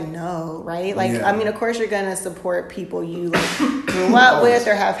you like know, right? Like, I mean, of course you're gonna support people you like grew up with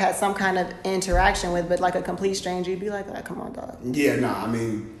or have had some kind of interaction with, but like a complete stranger, you'd be like, oh, come on, dog. Yeah, I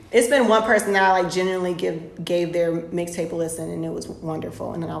mean, it's been one person that I like genuinely gave their mixtape a listen, and it was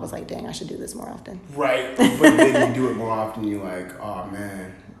wonderful. And then I was like, dang, I should do this more often. Right, but then you do it more often. You're like, oh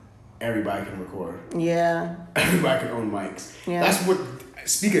man, everybody can record. Yeah, everybody can own mics. Yeah, that's what.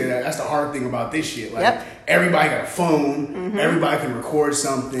 Speaking of that, that's the hard thing about this shit. Like, everybody got a phone. Everybody can record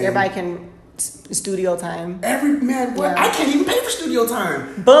something. Everybody can studio time. I can't even pay for studio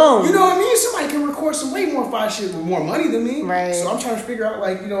time. Boom. You know what I mean? Somebody can record some way more fire shit with more money than me. Right. So I'm trying to figure out,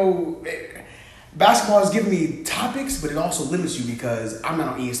 like, you know, basketball is giving me topics, but it also limits you because I'm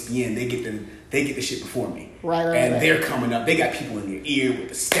not on ESPN. They get the shit before me. Right. And they're coming up. They got people in their ear with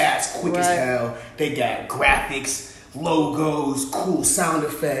the stats quick as hell. They got graphics, logos, cool sound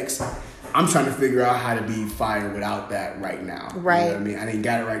effects. I'm trying to figure out how to be fire without that right now. Right. You know what I mean? I didn't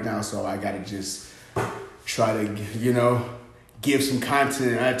got it right now, so I got to just try to, you know, give some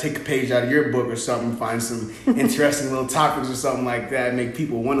content. I take a page out of your book or something, find some interesting little topics or something like that, make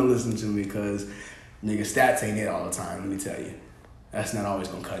people want to listen to me because, nigga, stats ain't it all the time, let me tell you. That's not always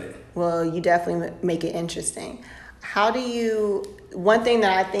going to cut it. Well, you definitely make it interesting. One thing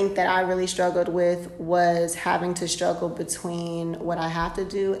that I think that I really struggled with was having to struggle between what I have to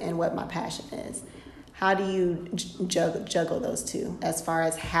do and what my passion is. How do you juggle those two as far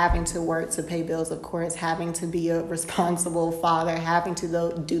as having to work to pay bills, of course, having to be a responsible father, having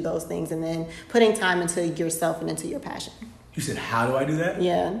to do those things, and then putting time into yourself and into your passion? You said, how do I do that?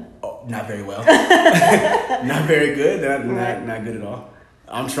 Yeah. Oh, not very well. Not very good. Not good at all.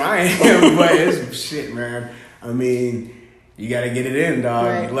 I'm trying, but it's shit, man. I mean, you got to get it in, dog.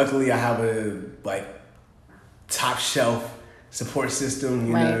 Right. Luckily, I have a, like, top shelf support system.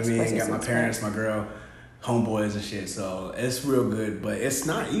 You know what I mean? I got my parents, my girl, homeboys and shit. So it's real good, but it's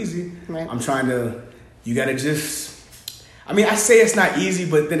not easy. Right. I'm trying to, you got to just, I mean, I say it's not easy,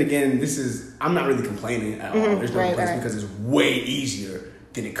 but then again, I'm not really complaining at all. There's no complaints because it's way easier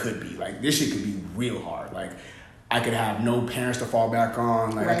than it could be. Like, this shit could be real hard. Like, I could have no parents to fall back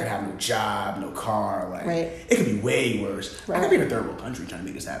on. Like, I could have no job, no car. Like, it could be way worse. I could be in a third world country trying to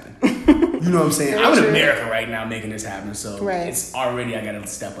make this happen. You know what I'm saying? I'm in America right now making this happen. So it's already, I got to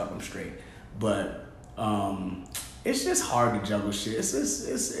step up. I'm straight. But it's just hard to juggle shit.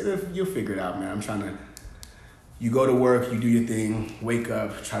 You'll figure it out, man. I'm trying to, you go to work, you do your thing, wake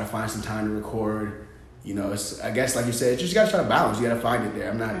up, try to find some time to record. You know, I guess, like you said, you just got to try to balance. You got to find it there.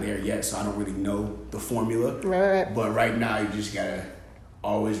 I'm not there yet, so I don't really know the formula. Right. But right now, you just got to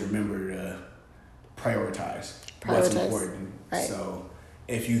always remember to prioritize what's important. Right. So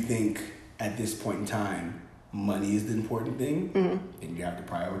if you think at this point in time, money is the important thing, then you have to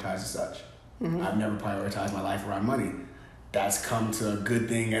prioritize as such. I've never prioritized my life around money. That's come to a good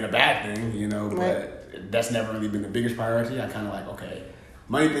thing and a bad thing, you know, but that's never really been the biggest priority. I kind of like, okay,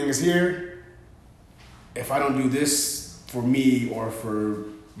 money thing is here. If I don't do this for me or for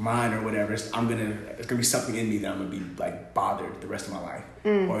mine or whatever, it's gonna be something in me that I'm gonna be like bothered the rest of my life,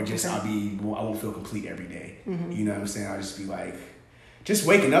 or just I won't feel complete every day. You know what I'm saying? I'll just be like, just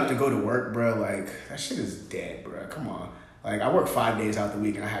waking up to go to work, bro. Like, that shit is dead, bro. Come on. Like, I work 5 days out the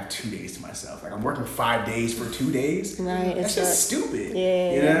week, and I have 2 days to myself. Like, I'm working 5 days for 2 days. Right. That's just stupid.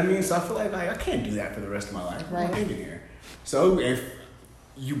 Yeah. You know what I mean? So I feel like I can't do that for the rest of my life. I'm not living here. So if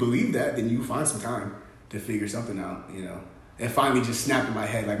you believe that, then you find some time to figure something out, you know. And finally just snapped in my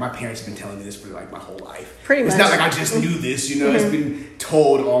head. Like, my parents have been telling me this for, like, my whole life. Pretty much. It's not like I just knew this, you know. It's been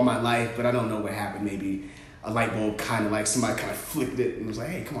told all my life, but I don't know what happened. Maybe a light bulb kind of, like, somebody kind of flicked it and was like,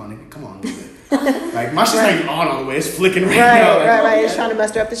 hey, come on, nigga, come on a little bit. Like, my shit's not even on all the way. It's flicking right now. Like, right. It's trying to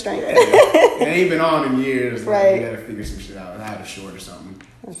muster up the strength. Yeah. It ain't been on in years. Like, Right. You gotta figure some shit out. I had a short or something.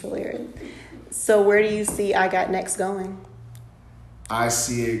 That's hilarious. So where do you see I Got Next going? I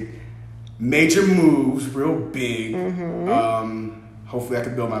see it. Major moves, real big. Hopefully I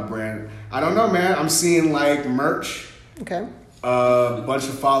can build my brand. I don't know, man. I'm seeing like merch. Okay. A bunch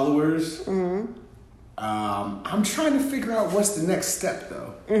of followers. I'm trying to figure out what's the next step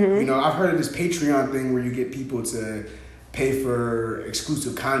though. You know, I've heard of this Patreon thing where you get people to pay for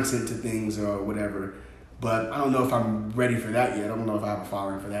exclusive content to things or whatever. But I don't know if I'm ready for that yet. I don't know if I have a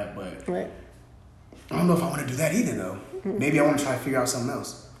following for that, but Right. I don't know if I want to do that either though. Maybe I want to try to figure out something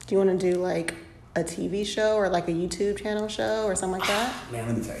else. Do you want to do like a TV show or like a YouTube channel show or something like that? Man,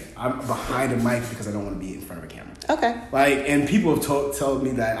 let me tell you, I'm behind a mic because I don't want to be in front of a camera. Okay. Like, and people have told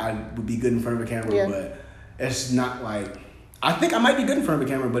me that I would be good in front of a camera, Yeah. but it's not like, I think I might be good in front of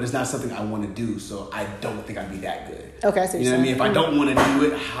a camera, but it's not something I want to do, so I don't think I'd be that good. Okay, so you know what I mean? If I don't want to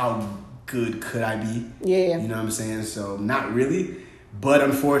do it, how good could I be? Yeah. You know what I'm saying? So, not really. But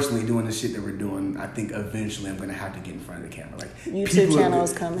unfortunately, doing the shit that we're doing, I think eventually I'm gonna have to get in front of the camera. Like YouTube channel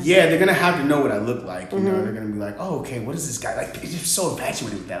is coming. Yeah, they're gonna have to know what I look like. You know, they're gonna be like, "Oh, okay, what is this guy like?" They're just so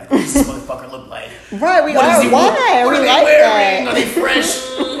infatuated with that. Like, what does this motherfucker look like? Right, we What are. does he Why? look- What We are they like wearing? that. Are they fresh?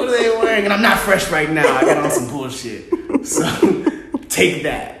 What are they wearing? And I'm not fresh right now. I got on some bullshit. So take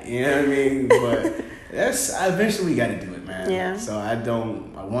that. You know what I mean? But eventually we got to do it, man. Yeah. So I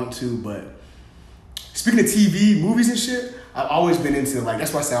want to, but speaking of TV, movies and shit. I've always been into, like,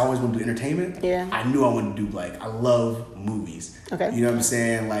 that's why I say I always want to do entertainment. Yeah. I knew I wanted to do, like, I love movies. Okay. You know what I'm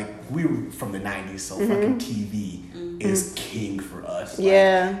saying? Like, we were from the 90s, so fucking TV is king for us. Like,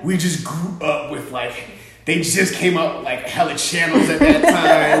 Yeah. we just grew up with, like, they just came up with, like, hella channels at that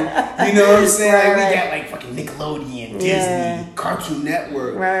time. You know what I'm saying? Like, Right. we got, like, fucking Nickelodeon, Disney, Yeah. Cartoon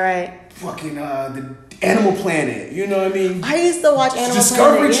Network. Right. Fucking, the Animal Planet, you know what I mean? I used to watch Animal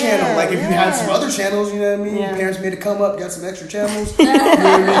Discovery Planet. Channel. Yeah, Like, if you had some other channels, you know what I mean? Yeah. Parents made it come up, got some extra channels. You know what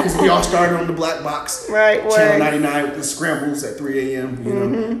I mean? Because we all started on the black box. Right, Channel word. 99 with the scrambles at 3 a.m., you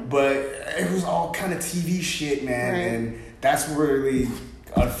know? But it was all kind of TV shit, man. Right. And that's really,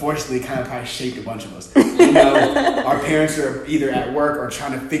 unfortunately, kind of shaped a bunch of us. You know, our parents are either at work or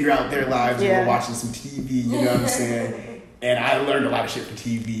trying to figure out their lives, and Yeah. we're watching some TV, you know what I'm saying? And I learned a lot of shit from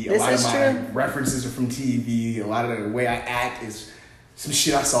TV. A This lot is of my true. references are from TV. A lot of the way I act is some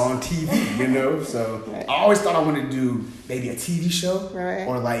shit I saw on TV, you know? So Right. I always thought I wanted to do maybe a TV show Right.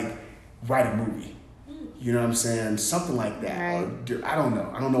 or like write a movie. You know what I'm saying? Something like that. Right. Or I don't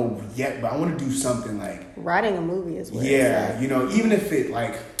know. I don't know yet, but I want to do something like, Writing a movie is what yeah, you know, even if it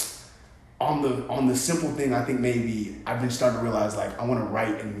like on the simple thing, I think maybe I've been starting to realize like I want to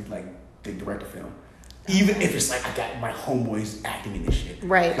write and like direct a film. Even if it's like I got my homeboys acting in this shit.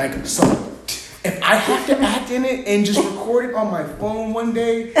 Right. Like, so if I have to act in it and just record it on my phone one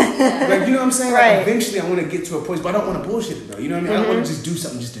day, like, you know what I'm saying? Right. Like, eventually I want to get to a point, but I don't want to bullshit it though. You know what I mean? I don't want to just do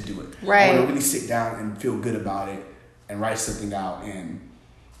something just to do it. Right. I want to really sit down and feel good about it and write something out and,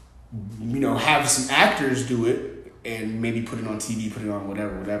 you know, have some actors do it and maybe put it on TV, put it on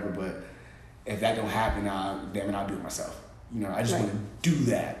whatever. But if that don't happen, damn it, I'll do it myself. You know, I just Right. want to do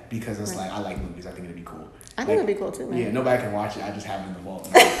that because it's like, I like movies. I think it'd be cool. I think it'd be cool too, man. Yeah, nobody can watch it. I just have it in the vault.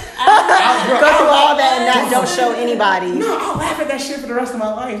 Go through all that and not don't show anybody. No, I'll laugh at that shit for the rest of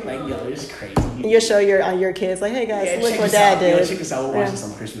my life. Like, yo, it's crazy. You'll show your kids like, hey guys, Yeah, look check what this dad out. did. Yo, check this out. We'll watch Yeah. this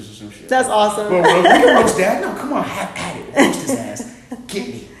on Christmas or some shit. That's awesome. Bro, we can roast dad. No, come on, have at it. Roast his ass. Get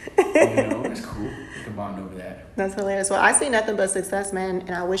me. You know, it's cool. We can bond over that. That's hilarious. Well, I see nothing but success, man,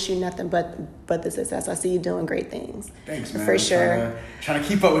 and I wish you nothing but the success. I see you doing great things. Thanks, man. For sure. Trying to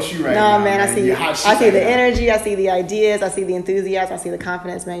keep up with you right now. No, man, I see You're hot shit I see right the now. energy, I see the ideas, I see the enthusiasm, I see the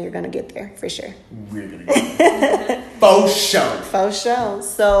confidence, man. You're gonna get there for sure. We're gonna get it. Faux show. For sure.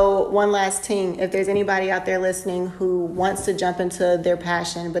 So one last thing, if there's anybody out there listening who wants to jump into their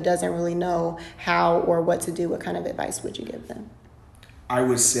passion but doesn't really know how or what to do, what kind of advice would you give them? I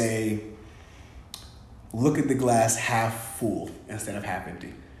would say, look at the glass half full instead of half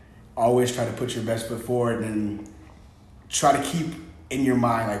empty. Always try to put your best foot forward and try to keep in your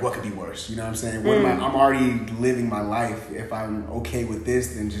mind, like, what could be worse? You know what I'm saying? I'm already living my life. If I'm okay with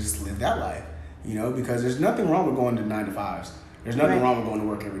this, then just live that life. You know, because there's nothing wrong with going to 9 to 5s. There's nothing wrong with going to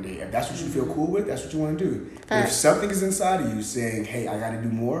work every day. If that's what you feel cool with, that's what you want to do. If something is inside of you saying, hey, I got to do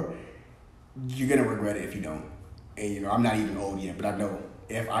more, you're going to regret it if you don't. And, you know, I'm not even old yet, but I know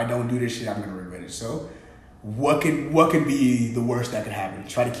if I don't do this shit, I'm going to regret it. So what could be the worst that could happen?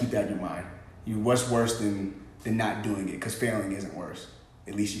 Try to keep that in your mind. What's worse than not doing it? Because failing isn't worse.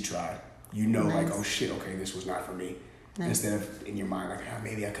 At least you tried. You know, like, oh shit, okay, this was not for me. Instead of in your mind, like,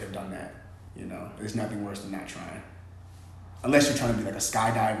 maybe I could have done that. You know, there's nothing worse than not trying. Unless you're trying to be like a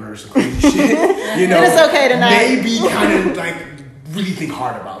skydiver or some crazy shit. You know, and it's okay to not. Maybe kind of like really think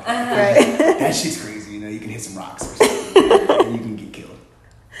hard about that. Right. That shit's crazy. You know, you can hit some rocks or something and you can get killed.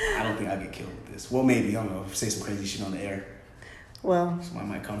 I don't think I'll get killed with this. Well, maybe. I don't know. Say some crazy shit on the air. Well, someone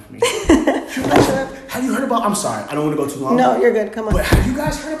might come for me. Have you heard about? I'm sorry, I don't want to go too long. No, you're good. Come on. But have you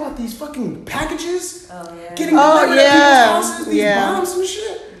guys heard about these fucking packages? Oh yeah. Getting delivered at people's houses, these bombs and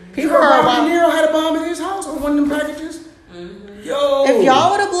shit. People are Robert De Niro had a bomb in his house on one of them packages. Yo. If y'all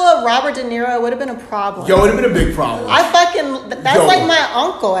would have blew up Robert De Niro, it would have been a problem. Yo, it would have been a big problem. That's like my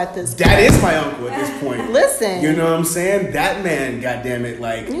uncle at this point. That is my uncle at this point. Listen. You know what I'm saying? That man, goddammit,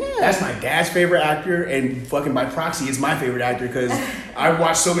 like, that's my dad's favorite actor, and fucking by proxy, is my favorite actor, because I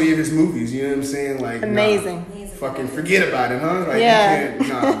watched so many of his movies, you know what I'm saying? Like, amazing. Fucking forget about it, huh? Like, you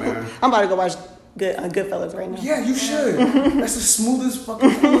can't, man. I'm about to go watch Goodfellas right now. Yeah, you should. That's the smoothest,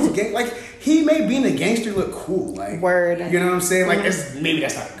 fucking coolest gang. Like, he made being a gangster look cool. Like, word. You know what I'm saying? Like, maybe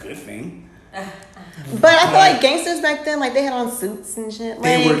that's not a good thing. But I feel like gangsters back then, like, they had on suits and shit. Like,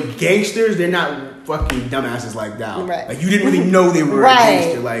 they were gangsters. They're not fucking dumbasses like that. Right. Like, you didn't really know they were a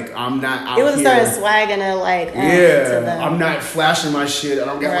gangster. Like, I'm not out here. It was started swagging to, like, to them. I'm not flashing my shit. I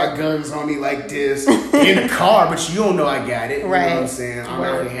don't got my guns on me like this. In the car, but you don't know I got it. You know what I'm saying? I'm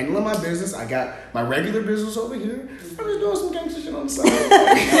out here handling my business. I got my regular business over here. I'm just doing some gangster shit on the side.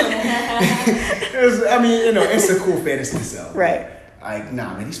 I mean, you know, it's a cool fantasy to sell. Right. Like,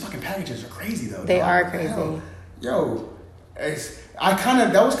 nah, man, these fucking packages are crazy, though. They are crazy. Hell. Yo,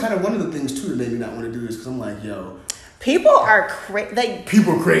 that was kind of one of the things, too, that made me not want to do this, because I'm like, yo. People are crazy.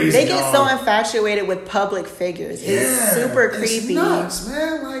 People are crazy, They get so infatuated with public figures. It's super creepy. It's nuts,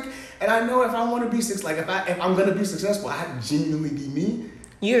 man. Like, and I know if I want to be if I'm going to be successful, I have to genuinely be me.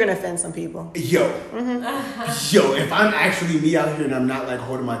 You're going to offend some people. Yo, if I'm actually me out here and I'm not, like,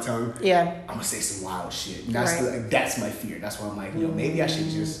 holding my tongue, I'm going to say some wild shit. And that's my fear. That's why I'm like, yo, maybe I should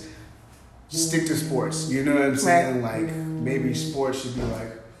just stick to sports. You know what I'm saying? Like, maybe sports should be,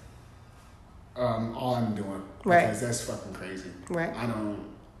 like, all I'm doing. Because that's fucking crazy. Right.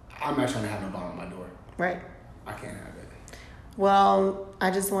 I'm not trying to have no bomb on my door. Right. I can't have it. Well, I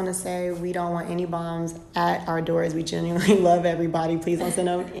just want to say we don't want any bombs at our doors. We genuinely love everybody. Please don't send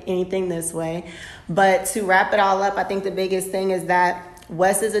anything this way. But to wrap it all up, I think the biggest thing is that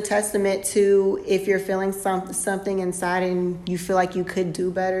Wes is a testament to, if you're feeling something inside and you feel like you could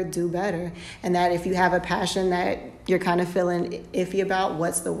do better, do better. And that if you have a passion that you're kind of feeling iffy about,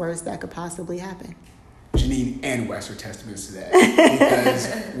 what's the worst that could possibly happen? Janine and Wes are testaments to that,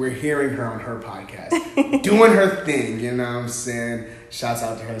 because we're hearing her on her podcast, doing her thing, you know what I'm saying? Shouts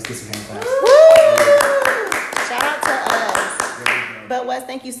out to her. Let's get some hand claps. Shout out to us. But Wes,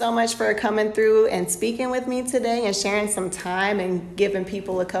 thank you so much for coming through and speaking with me today and sharing some time and giving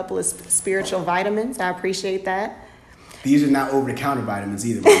people a couple of spiritual vitamins. I appreciate that. These are not over-the-counter vitamins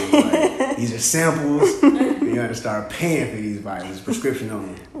either. Like, these are samples. You got to start paying for these vitamins, prescription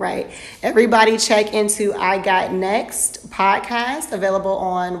only. Right. Everybody check into I Got Next podcast, available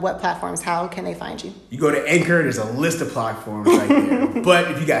on what platforms? How can they find you? You go to Anchor. There's a list of platforms right there. But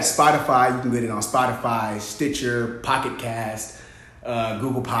if you got Spotify, you can get it on Spotify, Stitcher, Pocket Cast,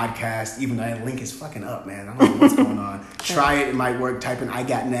 Google Podcast. Even though that link is fucking up, man. I don't know what's going on. Try it. It might work. Type in I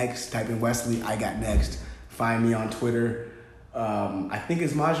Got Next. Type in Wesley, I Got Next. Find me on Twitter. I think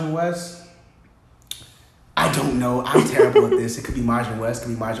it's Majin West. I don't know. I'm terrible at this. It could be Majin West. It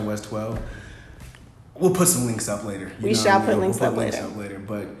could be Majin West 12. We'll put some links up later. We shall put links up later.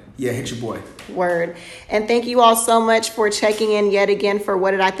 But yeah, hit your boy. Word. And thank you all so much for checking in yet again for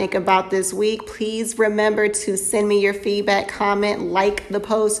What Did I Think About This Week. Please remember to send me your feedback, comment, like the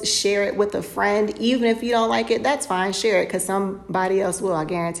post, share it with a friend. Even if you don't like it, that's fine. Share it, because somebody else will. I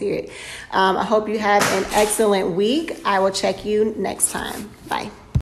guarantee it. I hope you have an excellent week. I will check you next time. Bye.